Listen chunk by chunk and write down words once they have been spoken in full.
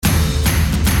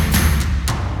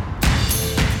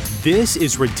This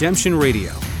is Redemption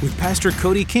Radio with Pastor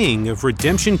Cody King of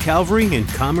Redemption Calvary in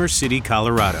Commerce City,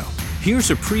 Colorado. Here's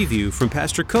a preview from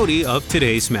Pastor Cody of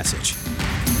today's message.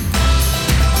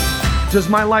 Does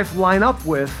my life line up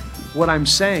with what I'm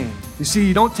saying? You see,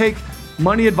 you don't take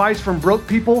money advice from broke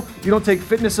people, you don't take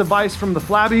fitness advice from the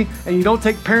flabby, and you don't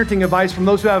take parenting advice from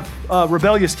those who have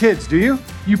rebellious kids, do you?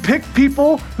 You pick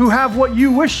people who have what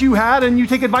you wish you had and you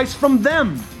take advice from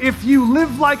them. If you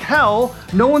live like hell,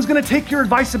 no one's gonna take your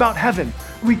advice about heaven.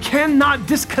 We cannot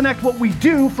disconnect what we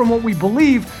do from what we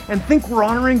believe and think we're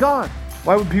honoring God.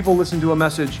 Why would people listen to a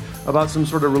message about some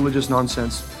sort of religious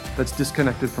nonsense that's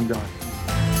disconnected from God?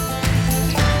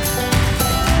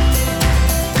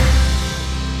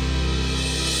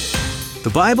 The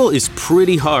Bible is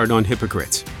pretty hard on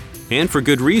hypocrites, and for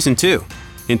good reason too.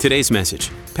 In today's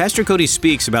message, Pastor Cody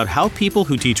speaks about how people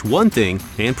who teach one thing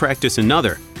and practice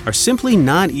another are simply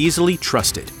not easily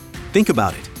trusted. Think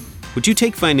about it. Would you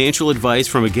take financial advice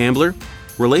from a gambler?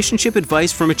 Relationship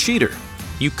advice from a cheater?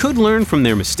 You could learn from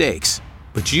their mistakes,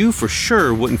 but you for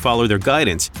sure wouldn't follow their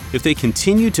guidance if they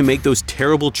continue to make those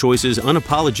terrible choices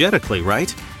unapologetically,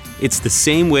 right? It's the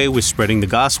same way with spreading the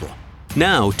gospel.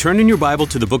 Now, turn in your Bible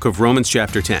to the book of Romans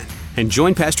chapter 10 and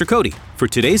join Pastor Cody for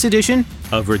today's edition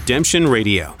of Redemption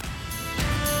Radio.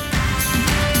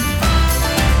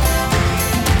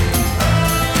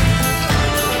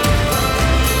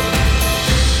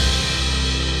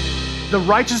 The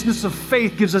righteousness of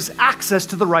faith gives us access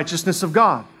to the righteousness of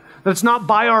God. That it's not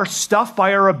by our stuff,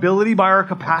 by our ability, by our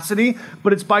capacity,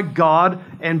 but it's by God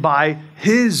and by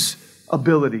His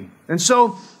ability. And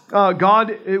so,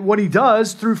 God, what He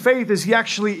does through faith is He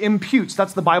actually imputes,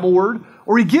 that's the Bible word,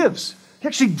 or He gives. He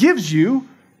actually gives you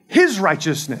His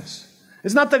righteousness.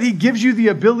 It's not that He gives you the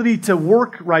ability to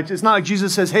work right. It's not like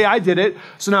Jesus says, hey, I did it,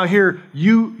 so now here,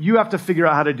 you have to figure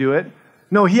out how to do it.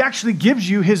 No, He actually gives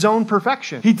you His own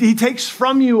perfection. He takes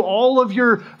from you all of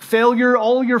your failure,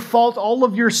 all of your fault, all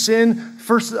of your sin.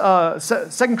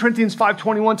 2 Corinthians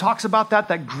 5:21 talks about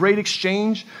that great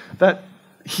exchange, that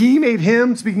He made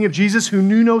Him, speaking of Jesus, who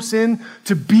knew no sin,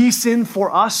 to be sin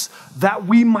for us, that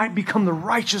we might become the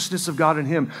righteousness of God in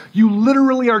Him. You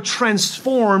literally are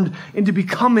transformed into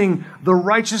becoming the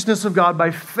righteousness of God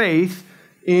by faith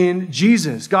in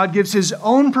Jesus. God gives His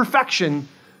own perfection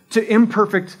to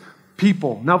imperfect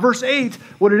people. Now, verse 8,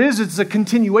 what it is, it's a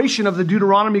continuation of the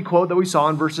Deuteronomy quote that we saw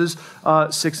in verses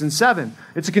 6 and 7.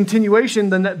 It's a continuation,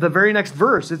 the very next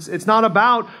verse. It's not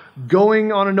about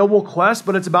going on a noble quest,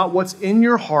 but it's about what's in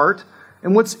your heart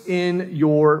and what's in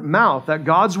your mouth. That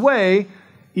God's way,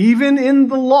 even in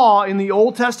the law, in the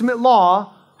Old Testament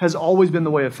law, has always been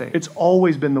the way of faith. It's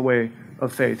always been the way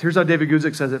of faith. Here's how David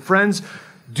Guzik says it. Friends,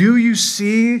 do you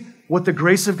see what the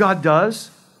grace of God does?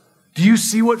 Do you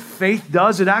see what faith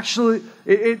does?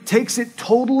 It takes it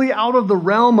totally out of the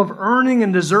realm of earning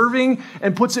and deserving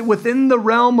and puts it within the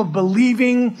realm of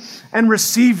believing and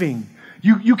receiving.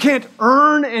 You can't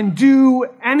earn and do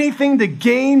anything to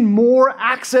gain more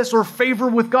access or favor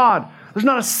with God. There's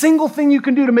not a single thing you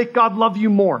can do to make God love you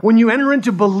more. When you enter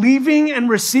into believing and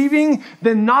receiving,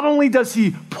 then not only does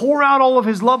He pour out all of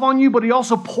His love on you, but He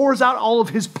also pours out all of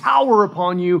His power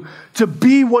upon you to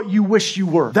be what you wish you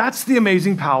were. That's the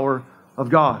amazing power of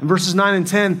God. In verses 9 and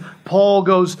 10, Paul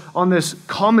goes on this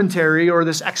commentary or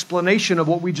this explanation of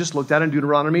what we just looked at in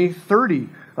Deuteronomy 30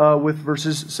 with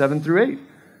verses 7 through 8.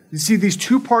 You see, these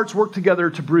two parts work together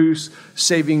to produce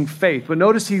saving faith. But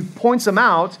notice he points them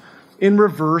out in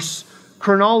reverse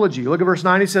chronology. Look at verse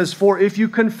 9. He says, for if you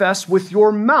confess with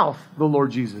your mouth the Lord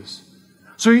Jesus.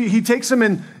 So he takes them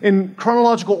in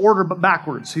chronological order, but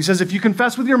backwards. He says, if you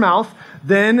confess with your mouth,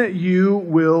 then you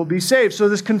will be saved. So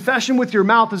this confession with your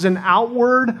mouth is an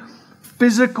outward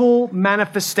physical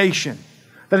manifestation.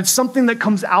 That it's something that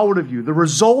comes out of you. The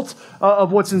result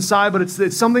of what's inside, but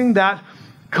it's something that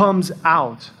comes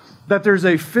out. That there's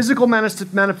a physical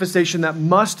manifestation that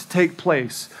must take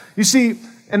place. You see,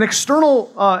 an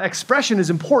external expression is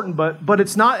important, but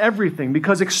it's not everything,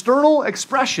 because external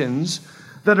expressions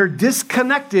that are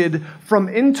disconnected from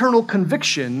internal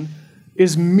conviction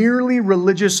is merely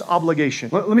religious obligation.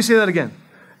 Let me say that again.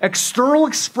 External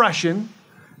expression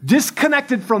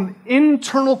disconnected from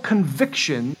internal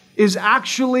conviction is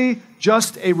actually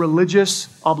just a religious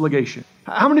obligation.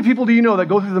 How many people do you know that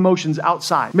go through the motions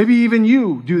outside? Maybe even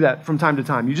you do that from time to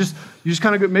time. You just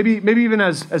kind of go, maybe even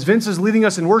as Vince is leading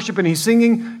us in worship and he's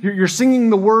singing, you're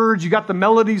singing the words, you got the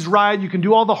melodies right, you can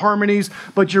do all the harmonies,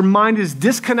 but your mind is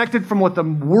disconnected from what the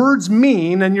words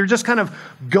mean, and you're just kind of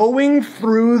going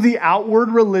through the outward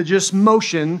religious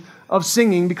motion of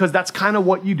singing because that's kind of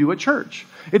what you do at church.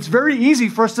 It's very easy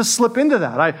for us to slip into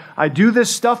that. I do this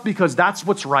stuff because that's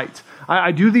what's right.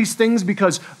 I do these things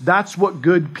because that's what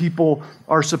good people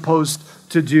are supposed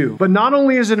to do. But not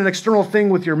only is it an external thing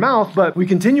with your mouth, but we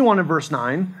continue on in verse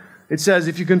 9. It says,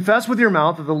 if you confess with your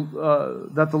mouth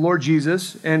that the Lord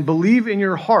Jesus and believe in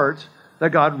your heart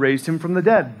that God raised him from the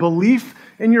dead. Belief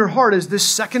in your heart is this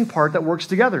second part that works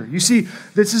together. You see,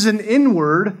 this is an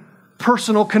inward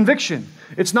personal conviction.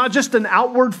 It's not just an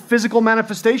outward physical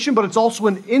manifestation, but it's also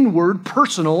an inward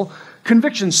personal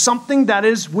conviction, something that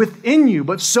is within you.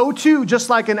 But so too, just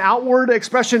like an outward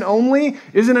expression only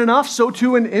isn't enough, so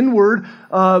too an inward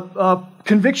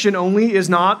conviction only is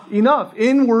not enough.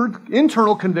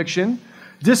 Internal conviction,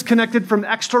 disconnected from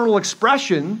external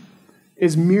expression,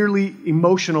 is merely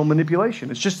emotional manipulation.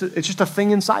 It's just a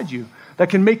thing inside you that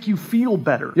can make you feel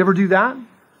better. You ever do that?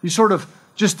 You sort of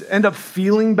just end up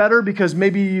feeling better because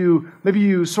maybe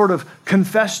you sort of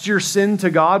confessed your sin to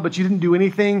God, but you didn't do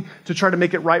anything to try to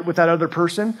make it right with that other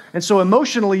person. And so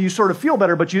emotionally, you sort of feel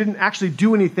better, but you didn't actually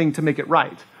do anything to make it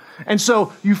right. And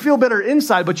so you feel better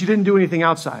inside, but you didn't do anything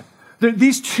outside.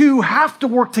 These two have to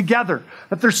work together.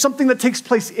 That there's something that takes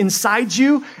place inside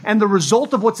you, and the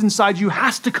result of what's inside you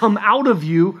has to come out of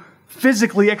you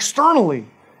physically, externally.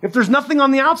 If there's nothing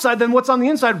on the outside, then what's on the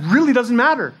inside really doesn't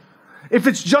matter. If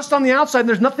it's just on the outside and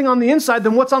there's nothing on the inside,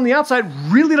 then what's on the outside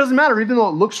really doesn't matter, even though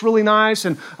it looks really nice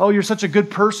and, oh, you're such a good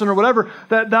person or whatever.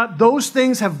 That those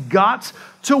things have got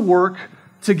to work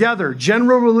together.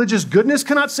 General religious goodness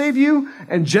cannot save you,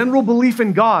 and general belief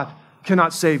in God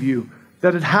cannot save you.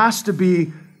 That it has to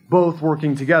be both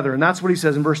working together. And that's what he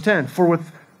says in verse 10. For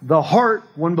with the heart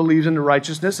one believes into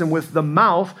righteousness, and with the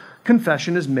mouth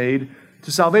confession is made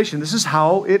to salvation. This is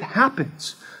how it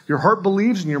happens. Your heart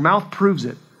believes and your mouth proves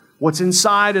it. What's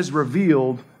inside is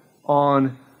revealed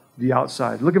on the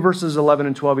outside. Look at verses 11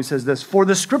 and 12. He says this, for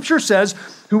the scripture says,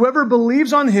 whoever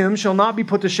believes on him shall not be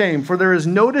put to shame, for there is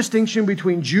no distinction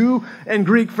between Jew and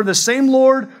Greek, for the same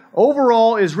Lord over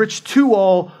all is rich to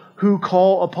all who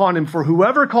call upon him. For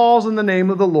whoever calls in the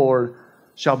name of the Lord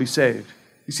shall be saved.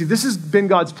 You see, this has been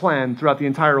God's plan throughout the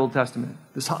entire Old Testament,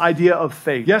 this idea of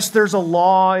faith. Yes, there's a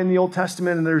law in the Old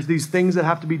Testament, and there's these things that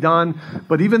have to be done,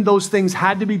 but even those things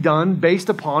had to be done based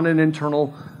upon an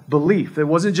internal belief. It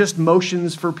wasn't just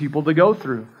motions for people to go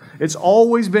through. It's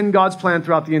always been God's plan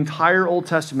throughout the entire Old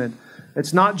Testament.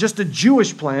 It's not just a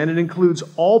Jewish plan. It includes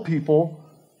all people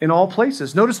in all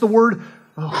places. Notice the word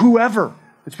whoever.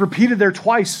 It's repeated there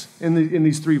twice in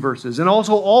these three verses. And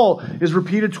also all is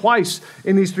repeated twice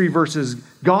in these three verses.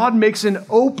 God makes an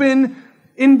open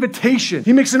invitation.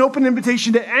 He makes an open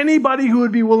invitation to anybody who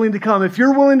would be willing to come. If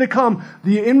you're willing to come,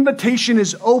 the invitation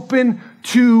is open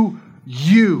to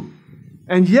you.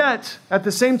 And yet, at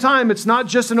the same time, it's not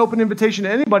just an open invitation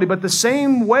to anybody, but the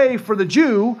same way for the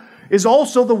Jew is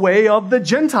also the way of the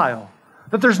Gentile.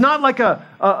 That there's not like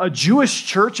a Jewish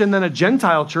church and then a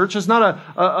Gentile church. It's not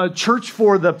a church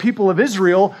for the people of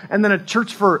Israel and then a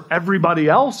church for everybody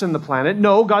else in the planet.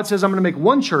 No, God says, I'm going to make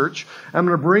one church. I'm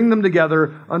going to bring them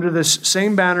together under this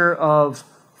same banner of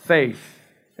faith.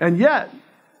 And yet,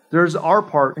 there's our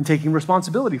part in taking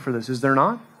responsibility for this, is there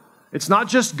not? It's not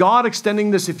just God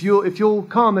extending this, if you'll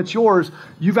come, it's yours.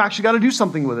 You've actually got to do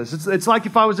something with this. It's like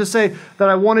if I was to say that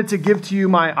I wanted to give to you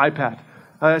my iPad.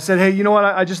 I said, hey, you know what?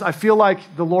 I feel like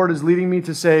the Lord is leading me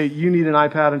to say you need an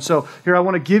iPad. And so here, I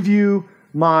want to give you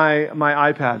my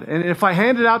iPad. And if I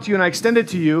hand it out to you and I extend it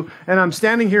to you and I'm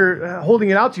standing here holding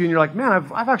it out to you and you're like, man,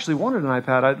 I've actually wanted an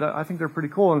iPad. I think they're pretty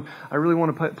cool. And I really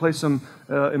want to play some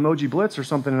Emoji Blitz or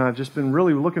something. And I've just been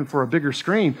really looking for a bigger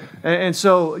screen. And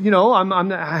so, I'm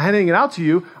handing it out to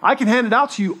you. I can hand it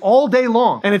out to you all day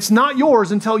long. And it's not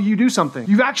yours until you do something.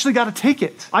 You've actually got to take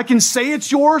it. I can say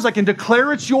it's yours. I can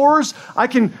declare it's yours. I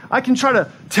can try to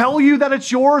tell you that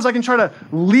it's yours. I can try to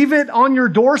leave it on your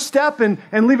doorstep and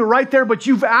leave it right there. But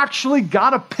you've actually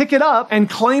got to pick it up and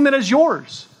claim it as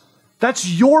yours. That's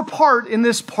your part in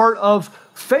this part of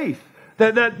faith.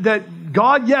 That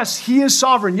God, yes, He is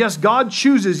sovereign. Yes, God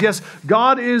chooses. Yes,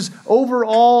 God is over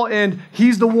all and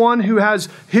He's the one who has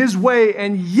His way.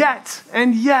 And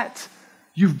yet,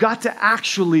 you've got to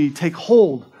actually take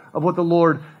hold of what the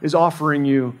Lord is offering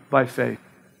you by faith.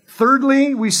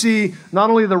 Thirdly, we see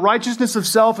not only the righteousness of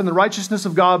self and the righteousness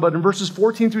of God, but in verses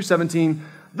 14 through 17,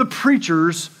 the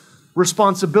preacher's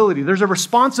responsibility. There's a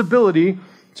responsibility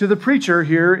to the preacher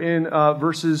here in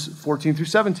verses 14 through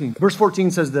 17. Verse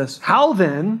 14 says this, how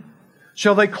then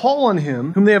shall they call on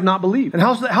him whom they have not believed? And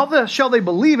how shall they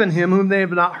believe in him whom they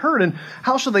have not heard? And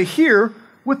how shall they hear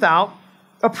without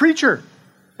a preacher?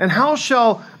 And how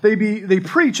shall they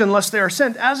preach unless they are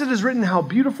sent? As it is written, how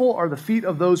beautiful are the feet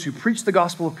of those who preach the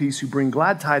gospel of peace, who bring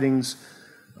glad tidings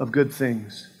of good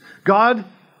things. God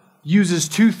uses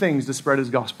two things to spread His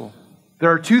gospel.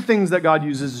 There are two things that God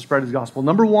uses to spread his gospel.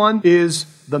 Number one is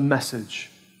the message.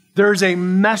 There's a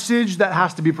message that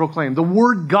has to be proclaimed. The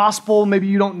word gospel, maybe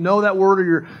you don't know that word or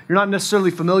you're not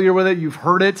necessarily familiar with it, you've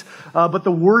heard it, but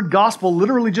the word gospel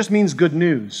literally just means good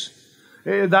news.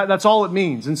 That's all it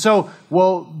means. And so,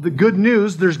 the good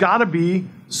news, there's got to be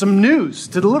some news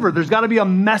to deliver. There's got to be a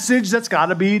message that's got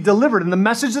to be delivered. And the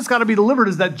message that's got to be delivered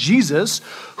is that Jesus,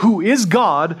 who is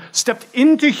God, stepped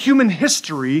into human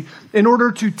history in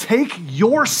order to take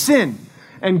your sin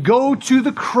and go to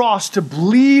the cross to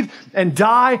bleed and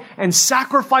die and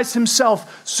sacrifice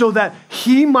himself so that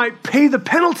he might pay the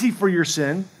penalty for your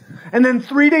sin. And then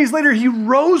 3 days later, he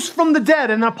rose from the dead.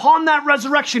 And upon that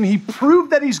resurrection, he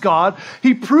proved that he's God.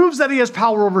 He proves that he has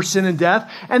power over sin and death.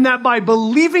 And that by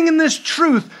believing in this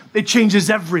truth, it changes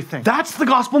everything. That's the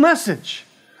gospel message.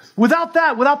 Without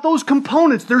that, without those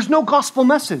components, there's no gospel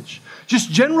message.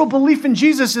 Just general belief in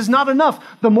Jesus is not enough.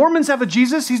 The Mormons have a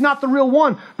Jesus, he's not the real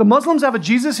one. The Muslims have a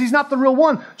Jesus, he's not the real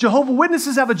one. Jehovah's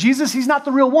Witnesses have a Jesus, he's not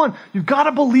the real one. You've got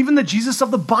to believe in the Jesus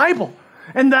of the Bible.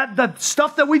 And that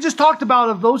stuff that we just talked about,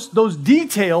 of those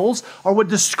details, are what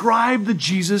describe the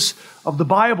Jesus of the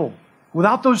Bible.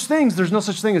 Without those things, there's no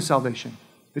such thing as salvation.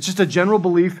 It's just a general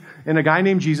belief in a guy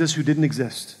named Jesus who didn't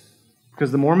exist.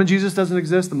 Because the Mormon Jesus doesn't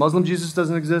exist, the Muslim Jesus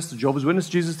doesn't exist, the Jehovah's Witness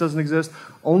Jesus doesn't exist.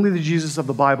 Only the Jesus of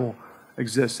the Bible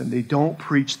exists, and they don't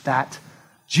preach that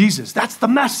Jesus. That's the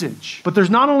message. But there's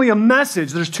not only a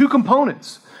message, there's two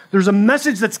components. There's a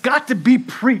message that's got to be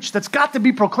preached, that's got to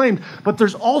be proclaimed, but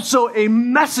there's also a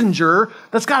messenger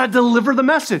that's got to deliver the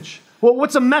message. Well,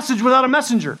 what's a message without a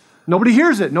messenger? Nobody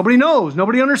hears it, nobody knows,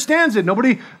 nobody understands it,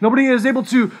 nobody is able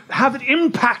to have it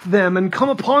impact them and come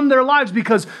upon their lives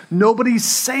because nobody's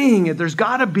saying it. There's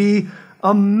got to be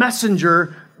a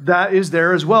messenger that is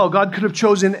there as well. God could have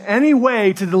chosen any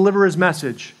way to deliver his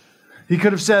message. He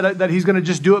could have said that he's going to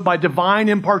just do it by divine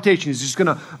impartation. He's just going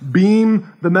to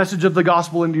beam the message of the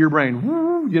gospel into your brain.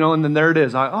 Woo, and then there it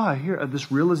is. I hear this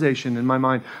realization in my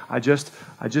mind. I just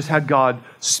had God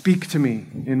speak to me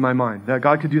in my mind. That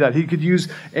God could do that. He could use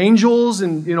angels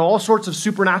and all sorts of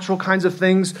supernatural kinds of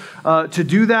things to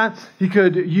do that. He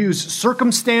could use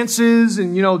circumstances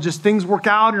and just things work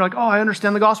out. And you're like, I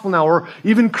understand the gospel now. Or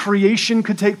even creation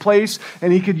could take place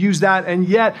and he could use that. And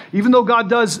yet, even though God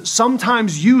does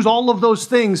sometimes use all of those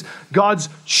things, God's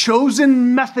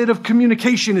chosen method of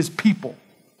communication is people.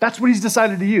 That's what he's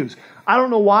decided to use. I don't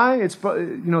know why. It's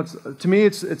to me,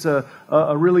 it's a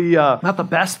really not the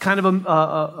best kind of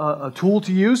a tool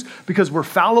to use because we're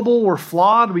fallible, we're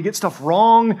flawed, we get stuff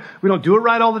wrong, we don't do it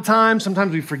right all the time.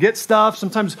 Sometimes we forget stuff.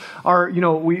 Sometimes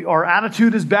our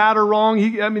attitude is bad or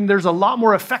wrong. There's a lot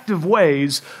more effective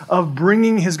ways of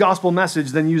bringing his gospel message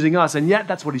than using us, and yet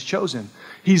that's what he's chosen.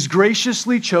 He's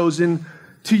graciously chosen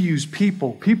to use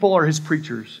people. People are his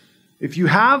preachers. If you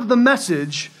have the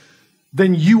message,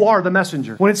 then you are the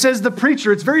messenger. When it says the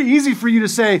preacher, it's very easy for you to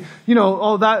say,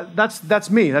 that's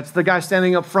me. That's the guy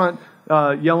standing up front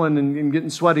yelling and getting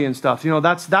sweaty and stuff.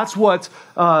 That's what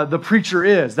the preacher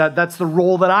is. That's the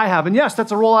role that I have. And yes,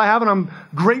 that's a role I have, and I'm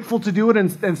grateful to do it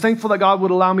and thankful that God would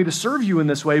allow me to serve you in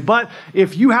this way. But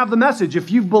if you have the message,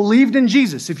 if you've believed in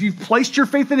Jesus, if you've placed your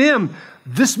faith in him,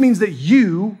 this means that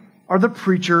you are the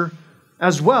preacher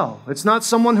as well. It's not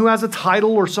someone who has a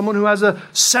title or someone who has a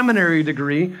seminary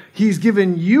degree. He's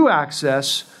given you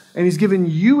access and he's given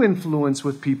you influence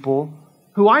with people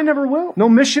who I never will. No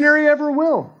missionary ever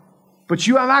will. But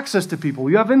you have access to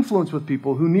people. You have influence with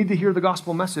people who need to hear the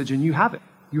gospel message, and you have it.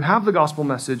 You have the gospel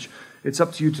message. It's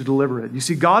up to you to deliver it. You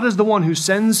see, God is the one who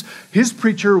sends his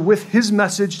preacher with his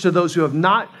message to those who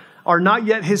are not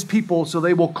yet his people, so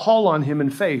they will call on him in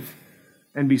faith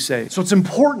and be saved. So it's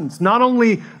important not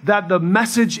only that the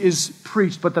message is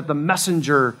preached, but that the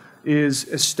messenger is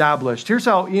established. Here's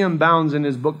how E.M. Bounds in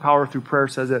his book, Power Through Prayer,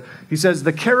 says it. He says,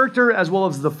 the character as well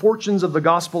as the fortunes of the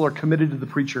gospel are committed to the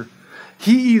preacher.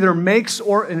 He either makes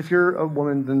or, and if you're a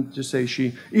woman, then just say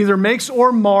she, either makes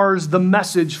or mars the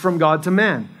message from God to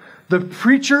man. The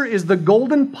preacher is the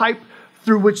golden pipe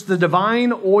through which the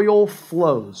divine oil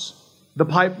flows. The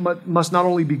pipe must not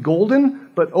only be golden,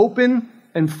 but open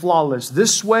and flawless.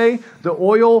 This way, the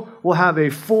oil will have a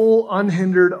full,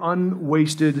 unhindered,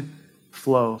 unwasted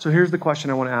flow. So here's the question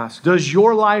I want to ask. Does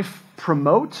your life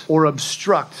promote or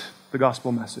obstruct the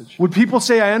gospel message? Would people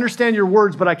say, I understand your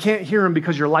words, but I can't hear them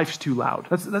because your life's too loud?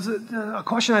 That's a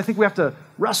question I think we have to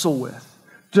wrestle with.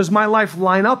 Does my life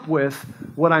line up with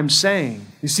what I'm saying?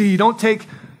 You see, you don't take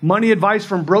money advice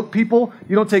from broke people,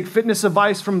 you don't take fitness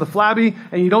advice from the flabby,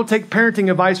 and you don't take parenting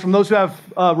advice from those who have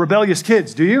rebellious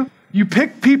kids, do you? You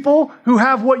pick people who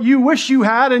have what you wish you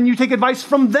had and you take advice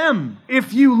from them.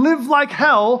 If you live like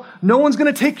hell, no one's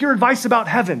going to take your advice about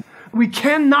heaven. We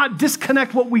cannot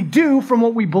disconnect what we do from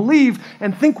what we believe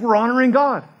and think we're honoring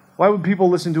God. Why would people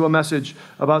listen to a message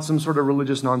about some sort of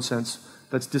religious nonsense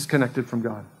that's disconnected from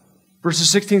God?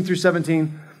 Verses 16 through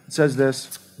 17, it says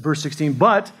this, verse 16,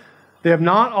 but they have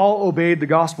not all obeyed the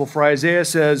gospel, for Isaiah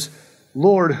says,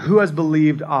 Lord, who has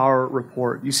believed our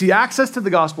report? You see, access to the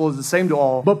gospel is the same to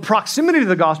all, but proximity to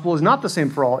the gospel is not the same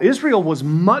for all. Israel was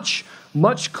much,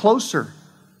 much closer.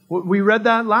 We read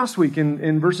that last week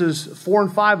in verses 4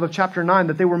 and 5 of chapter 9,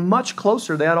 that they were much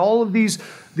closer. They had all of these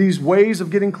ways of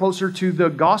getting closer to the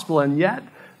gospel, and yet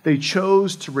they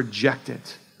chose to reject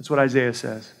it. That's what Isaiah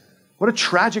says. What a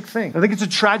tragic thing. I think it's a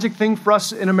tragic thing for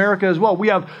us in America as well. We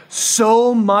have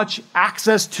so much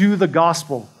access to the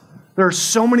gospel. There are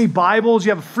so many Bibles.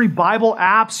 You have free Bible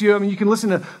apps. You can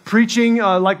listen to preaching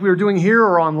like we were doing here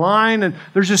or online. And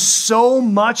there's just so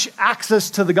much access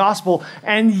to the gospel.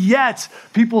 And yet,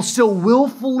 people still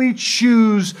willfully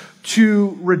choose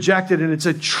to reject it. And it's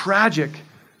a tragic,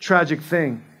 tragic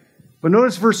thing. But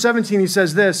notice verse 17, he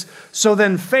says this, so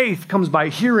then faith comes by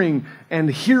hearing, and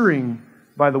hearing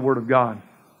by the word of God.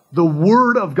 The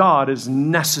word of God is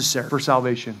necessary for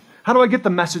salvation. How do I get the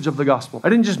message of the gospel? I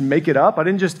didn't just make it up. I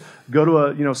didn't just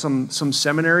go to some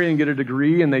seminary and get a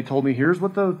degree and they told me, here's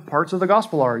what the parts of the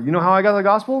gospel are. You know how I got the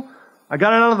gospel? I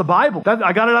got it out of the Bible.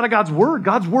 I got it out of God's word.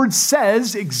 God's word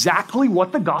says exactly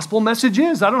what the gospel message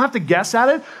is. I don't have to guess at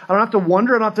it. I don't have to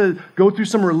wonder. I don't have to go through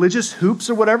some religious hoops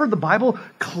or whatever. The Bible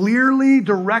clearly,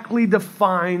 directly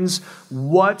defines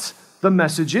what the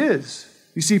message is.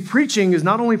 You see, preaching is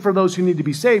not only for those who need to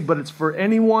be saved, but it's for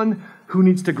anyone who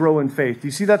needs to grow in faith. Do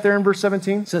you see that there in verse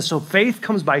 17? It says, so faith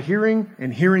comes by hearing,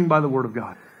 and hearing by the word of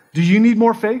God. Do you need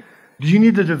more faith? Do you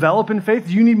need to develop in faith?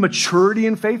 Do you need maturity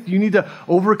in faith? Do you need to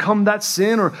overcome that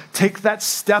sin or take that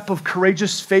step of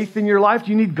courageous faith in your life?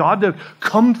 Do you need God to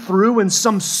come through in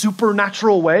some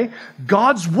supernatural way?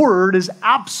 God's word is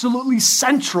absolutely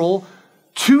central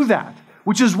to that,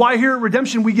 which is why here at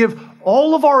Redemption we give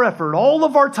all of our effort, all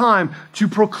of our time to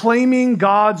proclaiming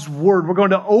God's word. We're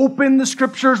going to open the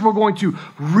scriptures. We're going to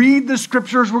read the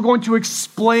scriptures. We're going to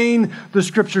explain the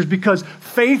scriptures, because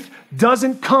faith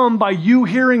doesn't come by you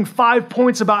hearing 5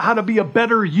 points about how to be a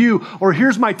better you, or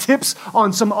here's my tips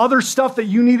on some other stuff that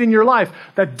you need in your life.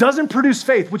 That doesn't produce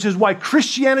faith, which is why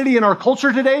Christianity in our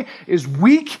culture today is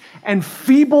weak and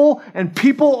feeble, and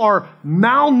people are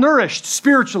malnourished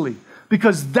spiritually,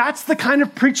 because that's the kind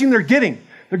of preaching they're getting.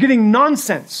 They're getting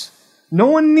nonsense. No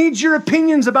one needs your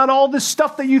opinions about all this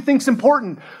stuff that you think's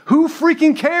important. Who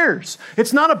freaking cares?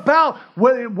 It's not about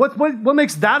what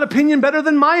makes that opinion better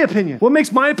than my opinion. What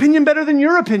makes my opinion better than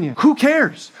your opinion? Who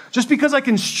cares? Just because I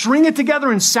can string it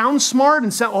together and sound smart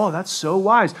and sound, oh, that's so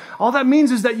wise. All that means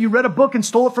is that you read a book and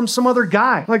stole it from some other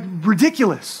guy. Like,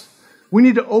 ridiculous. We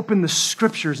need to open the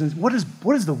scriptures and what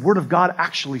does the word of God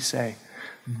actually say?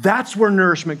 That's where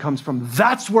nourishment comes from.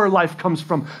 That's where life comes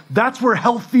from. That's where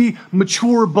healthy,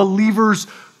 mature believers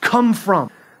come from.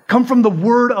 Come from the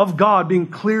word of God being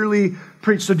clearly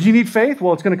preached. So do you need faith?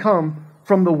 Well, it's going to come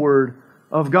from the word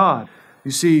of God.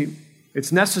 You see,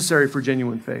 it's necessary for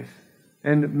genuine faith.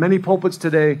 And many pulpits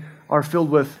today are filled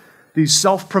with these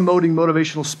self-promoting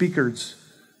motivational speakers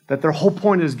that their whole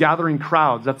point is gathering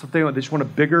crowds. That's what they want. They just want a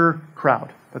bigger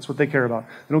crowd. That's what they care about.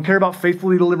 They don't care about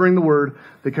faithfully delivering the word.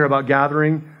 They care about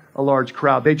gathering a large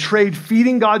crowd. They trade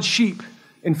feeding God's sheep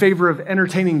in favor of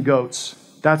entertaining goats.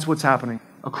 That's what's happening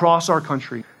across our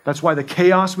country. That's why the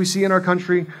chaos we see in our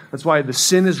country, that's why the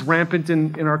sin is rampant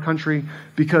in our country,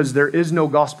 because there is no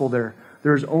gospel there.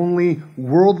 There's only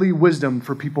worldly wisdom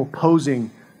for people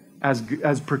posing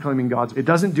as proclaiming God's. It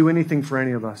doesn't do anything for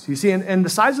any of us. You see, and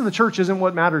the size of the church isn't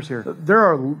what matters here. There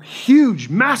are huge,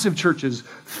 massive churches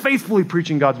faithfully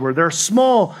preaching God's word. There are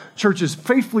small churches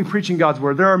faithfully preaching God's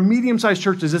word. There are medium-sized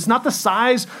churches. It's not the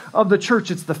size of the church,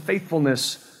 it's the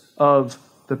faithfulness of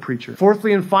the preacher.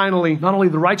 Fourthly and finally, not only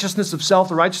the righteousness of self,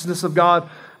 the righteousness of God,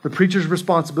 the preacher's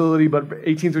responsibility, but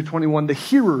 18 through 21, the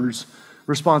hearer's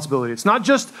responsibility. It's not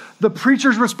just the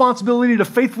preacher's responsibility to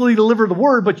faithfully deliver the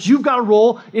word, but you've got a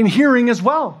role in hearing as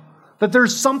well. That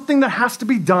there's something that has to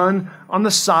be done on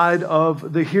the side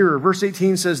of the hearer. Verse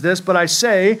 18 says this, but I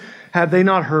say, have they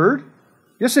not heard?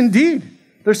 Yes, indeed.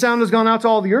 Their sound has gone out to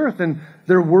all the earth, and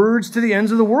their words to the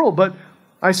ends of the world. But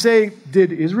I say,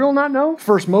 did Israel not know?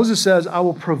 First, Moses says, I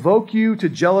will provoke you to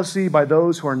jealousy by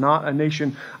those who are not a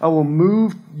nation. I will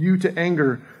move you to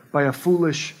anger by a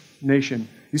foolish nation.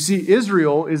 You see,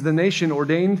 Israel is the nation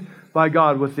ordained by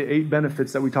God with the 8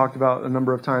 benefits that we talked about a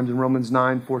number of times in Romans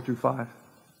 9, 4 through 5.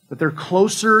 That they're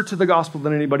closer to the gospel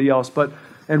than anybody else.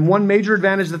 And one major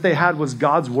advantage that they had was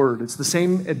God's word. It's the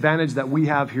same advantage that we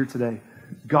have here today.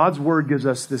 God's word gives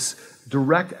us this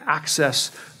direct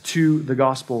access to the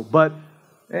gospel.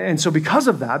 And so because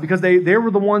of that, because they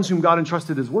were the ones whom God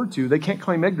entrusted his word to, they can't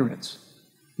claim ignorance.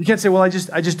 You can't say, well, I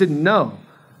just didn't know.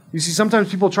 You see, sometimes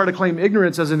people try to claim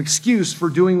ignorance as an excuse for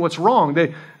doing what's wrong.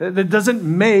 That doesn't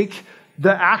make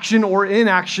the action or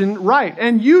inaction right.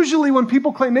 And usually when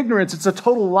people claim ignorance, it's a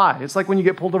total lie. It's like when you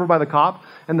get pulled over by the cop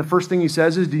and the first thing he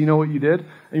says is, do you know what you did?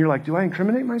 And you're like, do I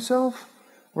incriminate myself?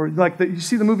 Or like you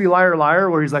see the movie Liar, Liar,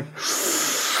 where he's like,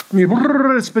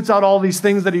 he spits out all these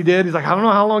things that he did. He's like, I don't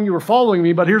know how long you were following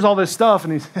me, but here's all this stuff.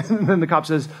 And then the cop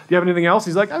says, do you have anything else?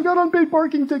 He's like, I've got unpaid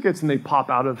parking tickets. And they pop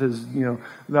out of his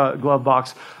glove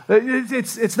box.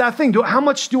 It's that thing. How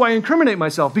much do I incriminate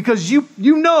myself? Because you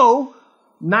know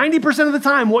 90% of the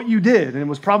time what you did, and it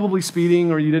was probably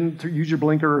speeding or you didn't use your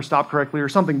blinker or stop correctly or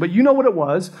something, but you know what it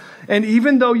was. And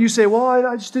even though you say, well,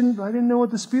 I didn't know what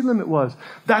the speed limit was,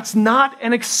 that's not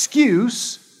an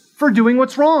excuse for doing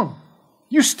what's wrong.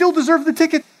 You still deserve the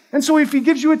ticket. And so if he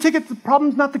gives you a ticket, the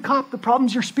problem's not the cop, the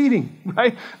problem's you're speeding,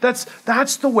 right? That's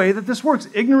the way that this works.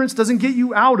 Ignorance doesn't get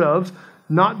you out of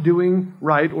not doing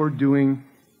right or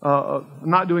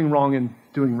not doing wrong and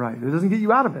doing right. It doesn't get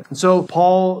you out of it. And so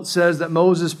Paul says that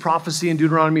Moses' prophecy in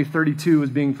Deuteronomy 32 is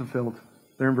being fulfilled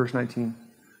there in verse 19.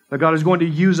 That God is going to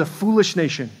use a foolish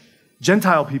nation,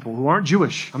 Gentile people who aren't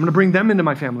Jewish. I'm going to bring them into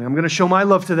my family. I'm going to show my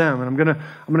love to them, and I'm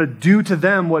going to do to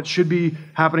them what should be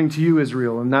happening to you,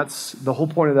 Israel. And that's the whole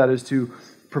point of that, is to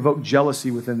provoke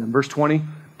jealousy within them. Verse 20,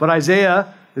 but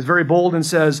Isaiah is very bold and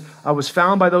says, I was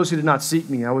found by those who did not seek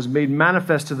me. I was made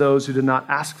manifest to those who did not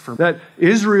ask for me. That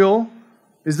Israel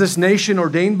is this nation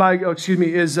ordained by,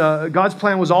 God's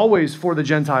plan was always for the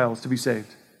Gentiles to be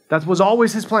saved. That was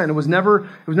always his plan. It was never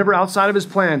outside of his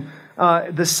plan.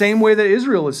 The same way that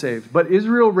Israel is saved. But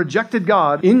Israel rejected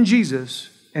God in Jesus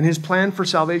and his plan for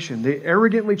salvation. They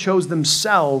arrogantly chose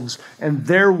themselves and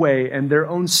their way and their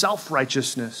own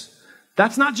self-righteousness.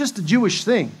 That's not just a Jewish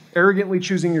thing, arrogantly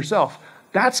choosing yourself.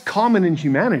 That's common in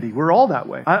humanity. We're all that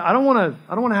way. I don't want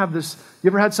to have this. You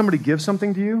ever had somebody give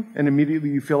something to you and immediately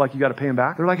you feel like you got to pay them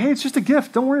back? They're like, hey, it's just a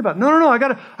gift. Don't worry about it. No. I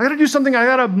gotta do something. I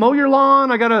gotta mow your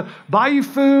lawn. I gotta buy you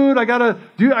food. I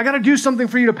gotta do something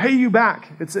for you to pay you back.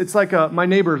 It's like my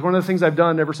neighbors. One of the things I've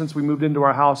done ever since we moved into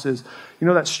our house is,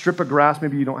 that strip of grass.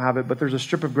 Maybe you don't have it, but there's a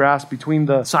strip of grass between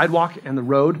the sidewalk and the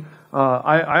road.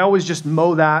 I always just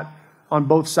mow that on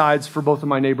both sides for both of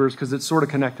my neighbors because it's sort of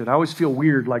connected. I always feel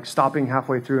weird like stopping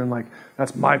halfway through and like,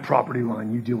 that's my property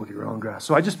line, you deal with your own grass.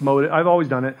 So I just mowed it. I've always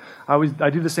done it. I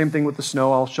do the same thing with the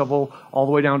snow. I'll shovel all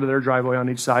the way down to their driveway on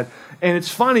each side. And it's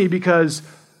funny because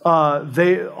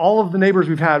all of the neighbors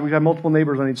we've had multiple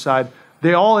neighbors on each side,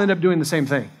 they all end up doing the same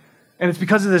thing. And it's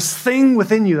because of this thing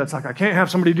within you that's like, I can't have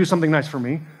somebody do something nice for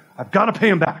me. I've got to pay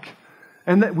them back.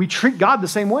 And that we treat God the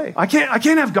same way. I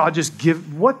can't have God just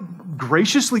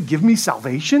graciously give me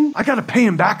salvation. I got to pay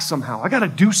him back somehow. I got to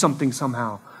do something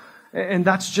somehow. And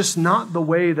that's just not the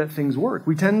way that things work.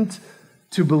 We tend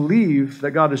to believe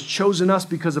that God has chosen us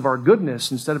because of our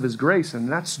goodness instead of his grace,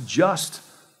 and that's just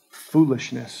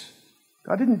foolishness.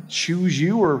 God didn't choose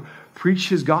you or preach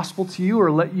his gospel to you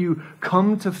or let you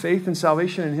come to faith and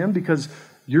salvation in him because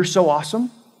you're so awesome.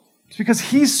 It's because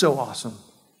he's so awesome.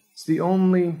 It's the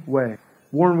only way.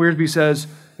 Warren Wiersbe says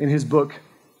in his book,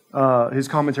 his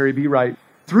commentary, Be Right,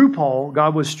 through Paul,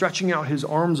 God was stretching out his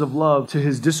arms of love to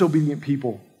his disobedient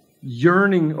people,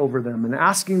 yearning over them and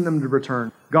asking them to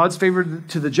return. God's favor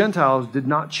to the Gentiles did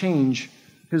not change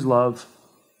his love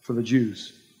for the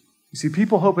Jews. You see,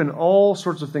 people hope in all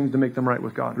sorts of things to make them right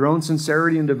with God. Their own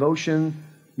sincerity and devotion.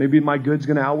 Maybe my good's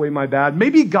going to outweigh my bad.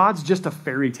 Maybe God's just a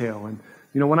fairy tale. And,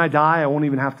 when I die, I won't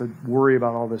even have to worry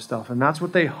about all this stuff. And that's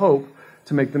what they hope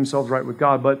to make themselves right with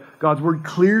God. But God's word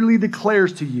clearly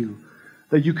declares to you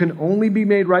that you can only be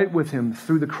made right with him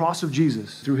through the cross of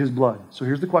Jesus, through his blood. So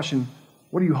here's the question.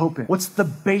 What are you hoping? What's the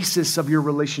basis of your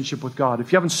relationship with God?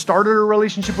 If you haven't started a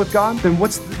relationship with God, then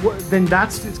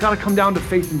it's got to come down to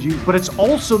faith in Jesus. But it's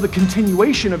also the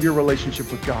continuation of your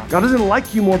relationship with God. God doesn't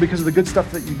like you more because of the good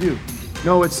stuff that you do.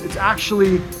 No, it's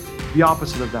actually the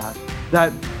opposite of that.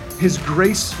 That his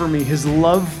grace for me, his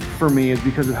love for me is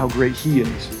because of how great he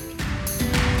is.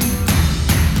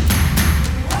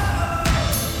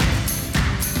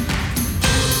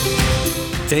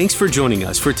 Thanks for joining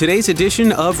us for today's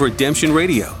edition of Redemption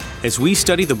Radio as we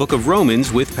study the book of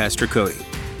Romans with Pastor Cody.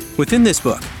 Within this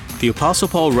book, the Apostle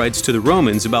Paul writes to the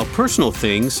Romans about personal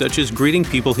things such as greeting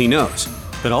people he knows,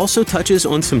 but also touches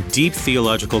on some deep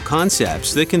theological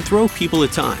concepts that can throw people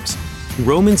at times.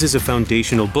 Romans is a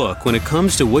foundational book when it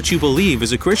comes to what you believe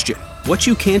as a Christian. What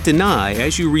you can't deny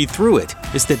as you read through it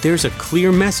is that there's a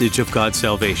clear message of God's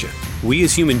salvation. We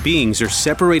as human beings are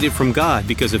separated from God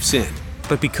because of sin.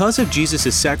 But because of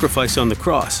Jesus' sacrifice on the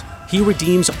cross, He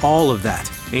redeems all of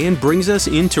that and brings us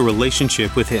into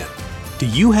relationship with Him. Do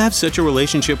you have such a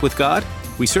relationship with God?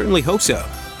 We certainly hope so.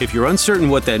 If you're uncertain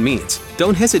what that means,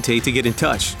 don't hesitate to get in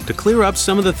touch to clear up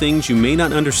some of the things you may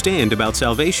not understand about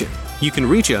salvation. You can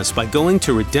reach us by going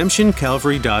to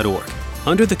redemptioncalvary.org.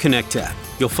 Under the Connect tab,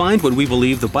 you'll find what we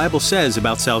believe the Bible says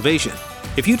about salvation.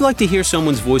 If you'd like to hear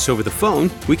someone's voice over the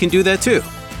phone, we can do that too.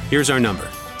 Here's our number,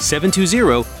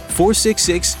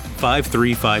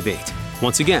 720-466-5358.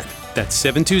 Once again, that's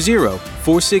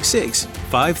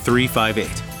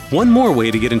 720-466-5358. One more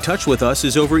way to get in touch with us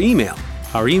is over email.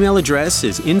 Our email address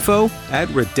is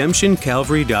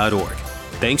info@redemptioncalvary.org.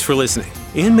 Thanks for listening,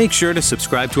 and make sure to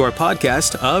subscribe to our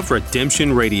podcast of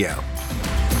Redemption Radio.